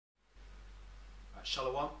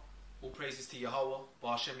Shalom, all praises to Yahweh,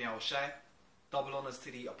 Ba'ashem Yahushai, double honours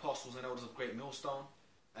to the apostles and elders of GreatMillStone,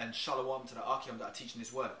 and Shalom to the Archeum that are teaching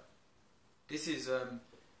this word. This is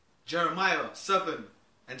Jeremiah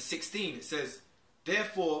 7:16. It says,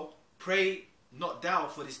 "Therefore pray not thou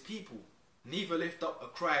for this people, neither lift up a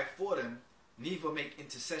cry for them, neither make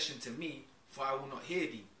intercession to me, for I will not hear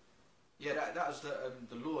thee." Yeah, that was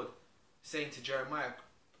the Lord saying to Jeremiah,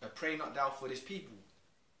 pray not thou for this people.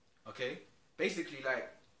 Okay? Basically, like,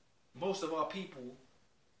 most of our people,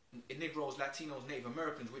 Negroes, Latinos, Native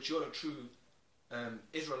Americans, which are the true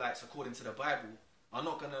Israelites according to the Bible, are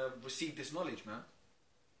not going to receive this knowledge, man.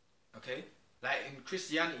 Okay? Like, in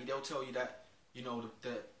Christianity, they'll tell you that, you know,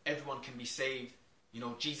 that everyone can be saved. You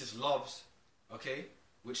know, Jesus loves, okay?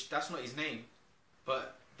 Which, that's not his name.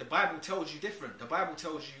 But the Bible tells you different. The Bible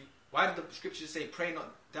tells you, why did the scriptures say, pray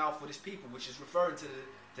not thou for this people, which is referring to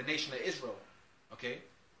the nation of Israel, okay?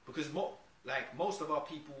 Because most of our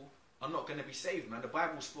people are not going to be saved, man. The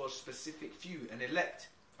Bible's for a specific few, an elect,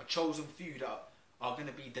 a chosen few that are going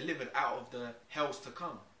to be delivered out of the hells to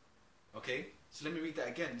come, okay? So let me read that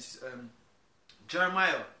again. This is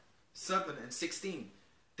Jeremiah 7:16.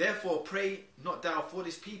 "Therefore pray not thou for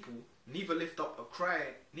this people, neither lift up a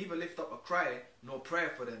cry, nor prayer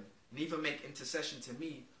for them, neither make intercession to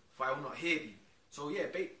me, for I will not hear thee." So yeah,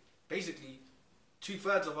 basically,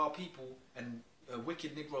 2/3 of our people and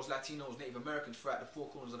wicked Negroes, Latinos, Native Americans throughout the four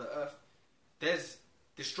corners of the earth, there's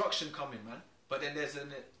destruction coming, man. But then there's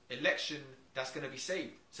an election that's going to be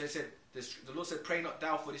saved. So it said, the Lord said, "Pray not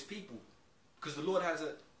thou for this people," because the Lord has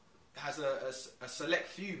a select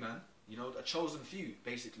few, man. You know, a chosen few,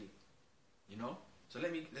 basically. You know. So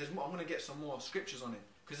I'm going to get some more scriptures on it,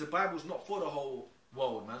 because the Bible's not for the whole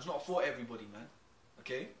world, man. It's not for everybody, man.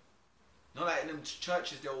 Okay. Not like in them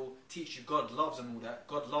churches they'll teach you God loves and all that.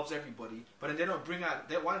 God loves everybody. But then they don't bring out...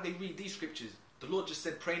 Why don't they read these scriptures? The Lord just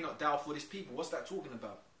said, pray not thou for this people. What's that talking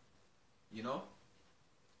about? You know?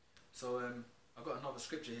 So, I've got another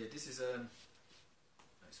scripture here. This is,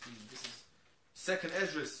 excuse me. This is 2nd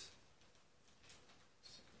Esdras.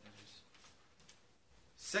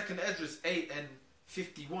 2nd Esdras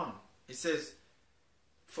 8:51. It says...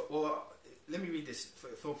 let me read this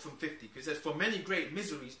from 50. It says, "For many great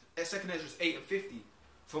miseries," 2nd Esdras 8:50,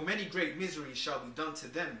 "For many great miseries shall be done to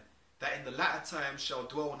them that in the latter times shall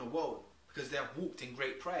dwell in the world, because they have walked in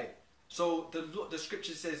great pride." So the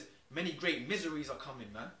scripture says many great miseries are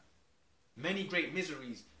coming, man. Many great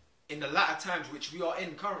miseries in the latter times, which we are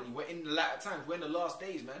in currently. We're in the latter times. We're in the last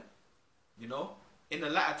days, man. You know, in the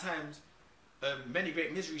latter times, many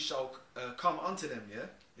great miseries shall come unto them. Yeah,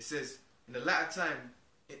 it says in the latter time.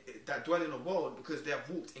 That dwell in the world, because they have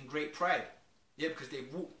walked in great pride. Yeah, because they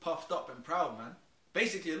walked puffed up and proud, man.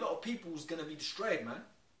 Basically, a lot of people's going to be destroyed, man.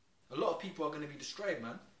 A lot of people are going to be destroyed,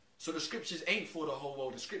 man. So the scriptures ain't for the whole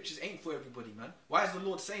world. The scriptures ain't for everybody, man. Why is the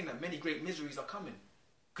Lord saying that many great miseries are coming?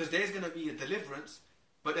 Because there's going to be a deliverance,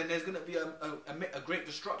 but then there's going to be a great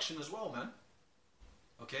destruction as well, man.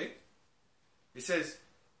 Okay? It says,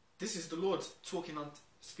 this is the Lord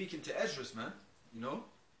speaking to Esdras, man. You know?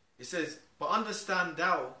 It says, "But understand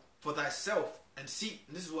thou for thyself and seek,"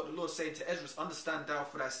 and this is what the Lord's saying to Esdras, "Understand thou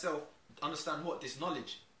for thyself." Understand what? This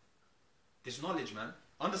knowledge. This knowledge, man.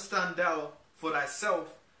 "Understand thou for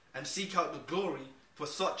thyself and seek out the glory for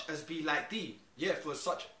such as be like thee." Yeah, for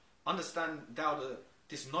such. Understand thou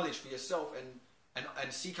this knowledge for yourself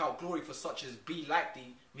and seek out glory for such as be like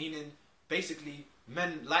thee. Meaning, basically,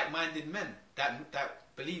 men, like-minded men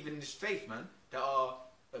that believe in this faith, man.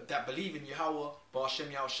 That believe in Yahweh, Ba'ashem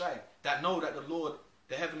Yahushai, that know that the Lord,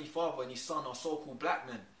 the Heavenly Father and His Son are so-called black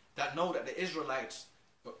men, that know that the Israelites,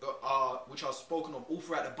 which are spoken of all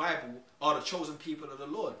throughout the Bible, are the chosen people of the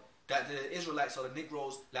Lord, that the Israelites are the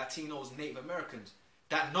Negroes, Latinos, Native Americans,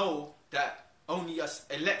 that know that only us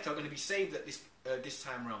elect are going to be saved at this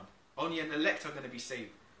time round. Only an elect are going to be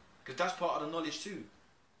saved, because that's part of the knowledge too.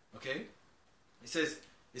 Okay? It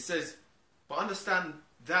says, "But understand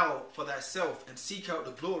thou for thyself and seek out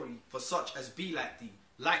the glory for such as be like thee,"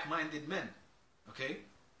 like-minded men. Okay?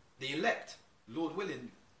 The elect, Lord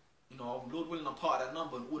willing, you know, Lord willing, I'm part of that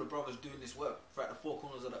number, and all the brothers doing this work throughout the four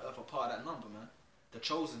corners of the earth are part of that number, man. The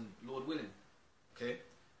chosen, Lord willing. Okay?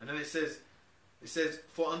 And then it says,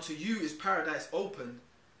 "For unto you is paradise opened,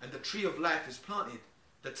 and the tree of life is planted.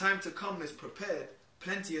 The time to come is prepared,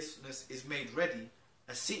 plenteousness is made ready,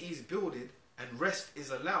 a city is builded, and rest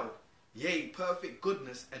is allowed. Yea, perfect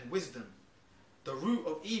goodness and wisdom. The root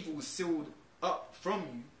of evil is sealed up from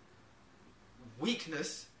you.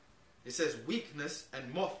 Weakness," it says, "weakness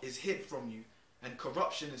and moth is hid from you, and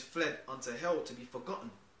corruption is fled unto hell to be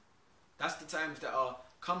forgotten." That's the times that are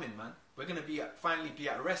coming, man. We're going to finally be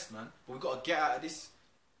at rest, man. But we've got to get out of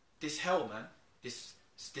this hell, man. This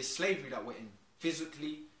slavery that we're in.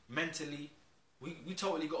 Physically, mentally. We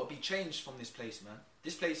totally got to be changed from this place, man.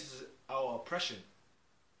 This place is our oppression.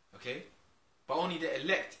 Okay? But only the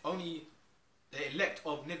elect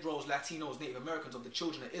of Negroes, Latinos, Native Americans, of the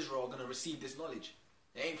children of Israel are going to receive this knowledge.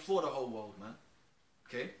 It ain't for the whole world, man.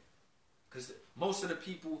 Okay? Because most of the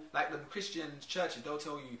people, like the Christian churches, they'll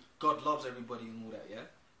tell you God loves everybody and all that, yeah?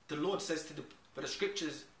 The Lord says but the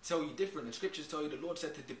scriptures tell you different. The scriptures tell you the Lord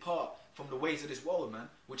said to depart from the ways of this world, man.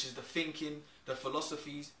 Which is the thinking, the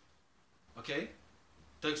philosophies. Okay?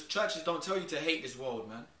 The churches don't tell you to hate this world,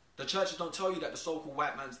 man. The churches don't tell you that the so-called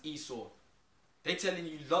white man's Esau. They telling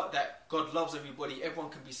you that God loves everybody,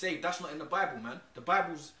 everyone can be saved. That's not in the Bible, man. The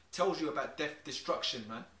Bible tells you about death, destruction,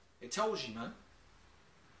 man. It tells you, man.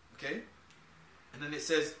 Okay? And then it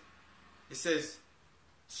says,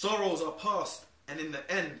 sorrows are past, and in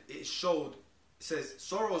the end it showed, it says,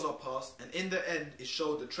 sorrows are past, and in the end it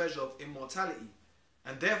showed the treasure of immortality.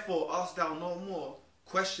 And therefore ask thou no more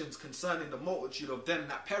questions concerning the multitude of them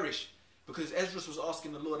that perish. Because Esdras was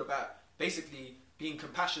asking the Lord about basically being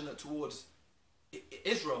compassionate towards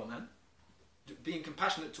Israel, man. Being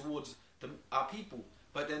compassionate towards our people.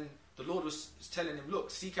 But then the Lord was telling him,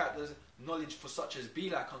 look, seek out the knowledge for such as be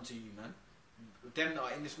like unto you, man. Them that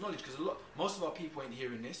are in this knowledge. Because most of our people ain't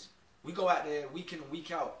hearing this. We go out there week in and week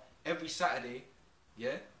out every Saturday,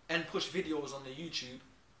 yeah, and push videos on the YouTube,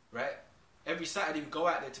 right? Every Saturday we go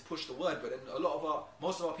out there to push the word, but then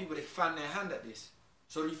most of our people, they fan their hand at this.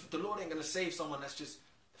 So the Lord ain't going to save someone that's just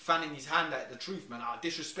fanning his hand at the truth, man,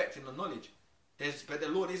 disrespecting the knowledge. But the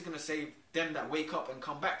Lord is going to save them that wake up and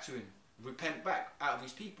come back to him, repent back out of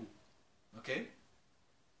his people. Okay?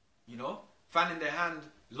 You know? Fanning their hand,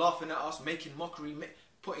 laughing at us, making mockery,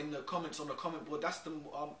 putting the comments on the comment board. That's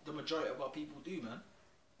the majority of our people do, man.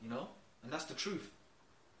 You know? And that's the truth.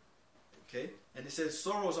 Okay? And it says,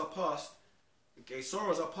 sorrows are past. Okay,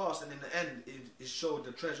 sorrows are past, and in the end it showed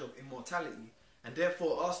the treasure of immortality. And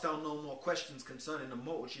therefore ask thou no more questions concerning the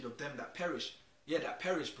multitude of them that perish. Yeah, that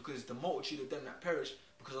perish, because the multitude of them that perish,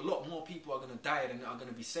 because a lot more people are going to die than are going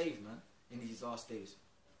to be saved, man, in these last days.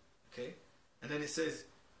 Okay? And then it says,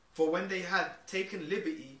 for when they had taken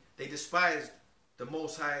liberty, they despised the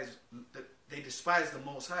Most High,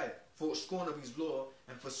 thought scorn of his law,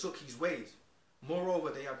 and forsook his ways. Moreover,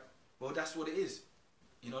 they have, well, that's what it is.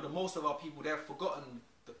 You know, the most of our people, they've forgotten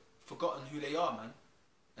who they are, man,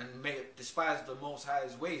 and despise the Most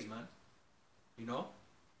High's ways, man. You know?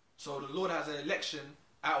 So the Lord has an election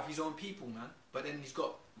out of his own people, man. But then he's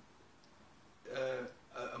got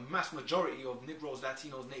a mass majority of Negroes,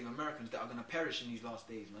 Latinos, Native Americans that are going to perish in these last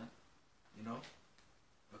days, man. You know?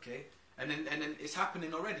 Okay? And then it's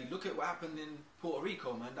happening already. Look at what happened in Puerto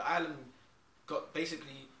Rico, man. The island got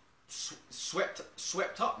basically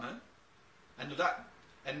swept up, man.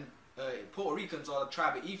 And Puerto Ricans are the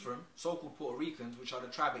tribe of Ephraim, so-called Puerto Ricans, which are the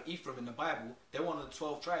tribe of Ephraim in the Bible. They're one of the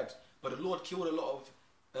 12 tribes. But the Lord killed a lot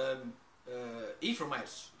of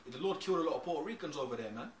Ephraimites. The Lord killed a lot of Puerto Ricans over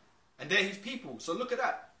there, man. And they're his people. So look at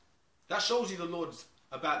that. That shows you the Lord's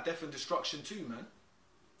about death and destruction too, man.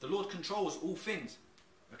 The Lord controls all things.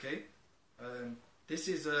 Okay? This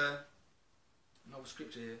is another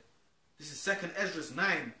scripture here. This is 2nd Esdras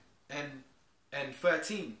 9 and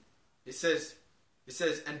 13. It says,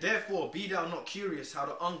 and therefore be thou not curious how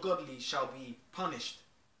the ungodly shall be punished,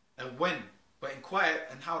 and when, but inquire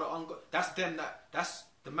and how the ungodly. That's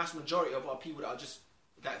the mass majority of our people that are just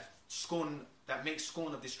that make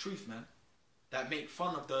scorn of this truth, man. That make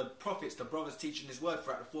fun of the prophets, the brothers teaching his word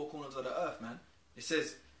throughout the four corners of the earth, man. It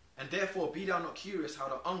says, and therefore be thou not curious how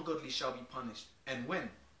the ungodly shall be punished, and when,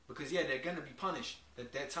 because yeah, they're going to be punished.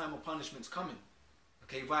 That their time of punishment's coming.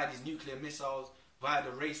 Okay, via these nuclear missiles, via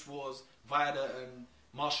the race wars, via the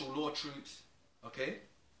martial law troops. Okay?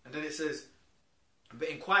 And then it says, but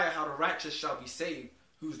inquire how the righteous shall be saved,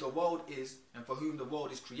 whose the world is, and for whom the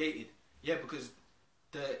world is created. Yeah, because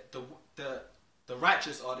the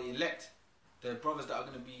righteous are the elect, the brothers that are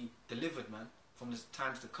going to be delivered, man, from the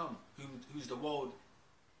times to come, who the world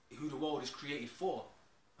is created for.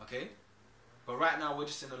 Okay? But right now we're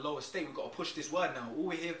just in a lower state. We've got to push this word now. All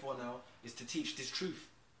we're here for now is to teach this truth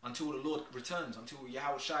until the Lord returns, until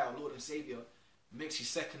Yahweh Shai, our Lord and Savior, makes his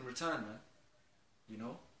second return, man. You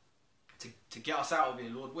know? To get us out of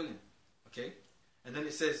here, Lord willing. Okay? And then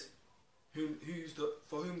it says,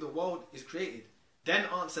 for whom the world is created. Then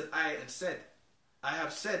answered I and said, I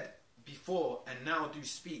have said before and now do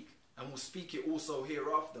speak, and will speak it also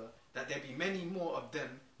hereafter, that there be many more of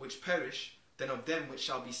them which perish than of them which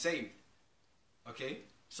shall be saved. Okay?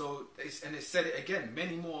 So, it said it again,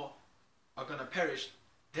 many more are going to perish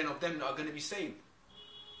than of them that are going to be saved.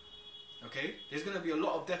 Okay? There's going to be a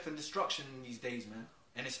lot of death and destruction in these days, man.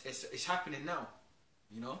 And it's happening now.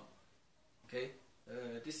 You know? Okay?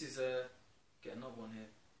 This is, get another one here.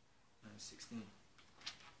 16.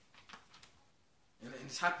 And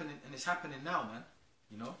it's happening now, man.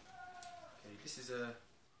 You know? Okay, this is a...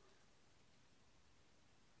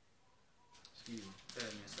 Excuse me, bear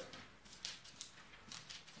with me a second.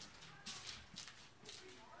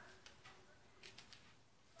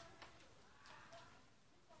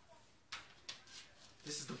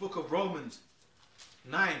 This is the book of Romans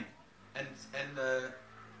 9 and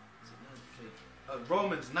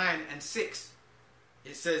Romans 9 and 6.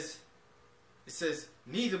 It says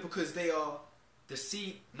neither because they are the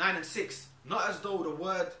seed, 9 and 6, not as though the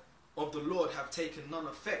word of the Lord have taken none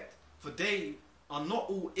effect, for they are not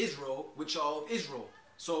all Israel which are of Israel.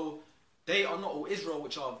 So they are not all Israel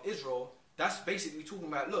which are of Israel. That's basically talking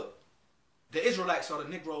about, look, the Israelites are the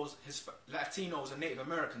Negroes, Latinos and Native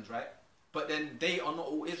Americans, right? But then they are not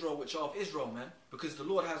all Israel which are of Israel, man. Because the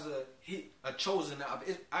Lord has a chosen out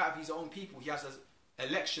of his own people. He has an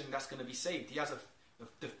election that's going to be saved. He has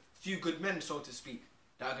the few good men, so to speak,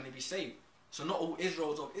 that are going to be saved. So not all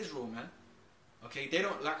Israel's of Israel, man. Okay, they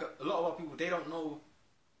don't, like a lot of our people, they don't know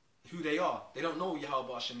who they are. They don't know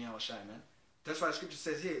Yahweh Hashem Yahushai, man. That's why the scripture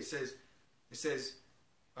says here, it says,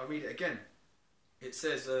 I'll read it again. It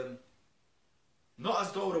says, not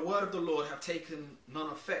as though the word of the Lord have taken none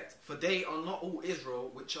effect, for they are not all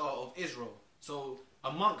Israel which are of Israel. So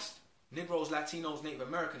amongst Negroes, Latinos, Native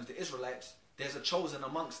Americans, the Israelites, there's a chosen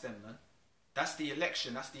amongst them, man. That's the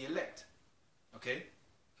election, that's the elect. Okay?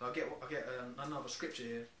 So I'll get another scripture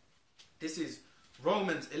here. This is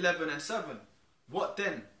Romans 11 and 7. What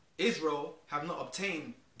then? Israel have not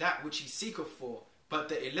obtained that which he seeketh for, but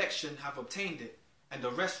the election have obtained it, and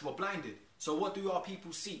the rest were blinded. So what do our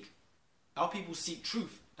people seek? Our people seek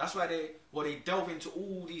truth. That's why they delve into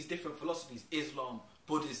all these different philosophies, Islam,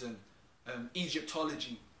 Buddhism,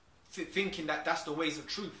 Egyptology, thinking that that's the ways of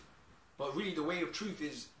truth. But really the way of truth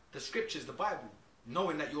is the scriptures, the Bible.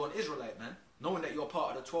 Knowing that you're an Israelite, man. Knowing that you're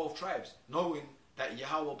part of the 12 tribes. Knowing that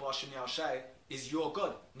Yahweh Bashem Yahushai is your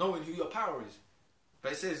God. Knowing who your power is.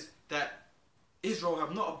 But it says that Israel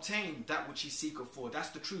have not obtained that which he seeketh for. That's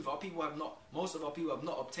the truth. Our people have not, most of our people have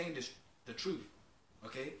not obtained the truth.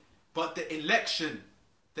 Okay? But the election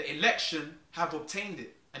have obtained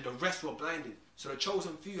it, and the rest were blinded. So the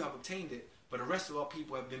chosen few have obtained it, but the rest of our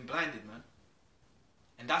people have been blinded, man.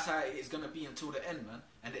 And that's how it is going to be until the end, man.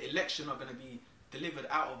 And the election are going to be delivered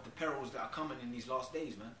out of the perils that are coming in these last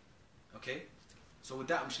days, man. Okay? So with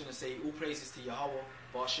that, I'm just going to say all praises to Yahweh,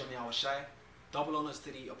 Ba'ashem Yahushai. Double honors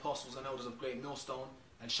to the apostles and elders of Great Millstone.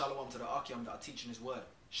 And shalom to the Akim that are teaching his word.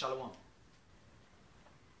 Shalom.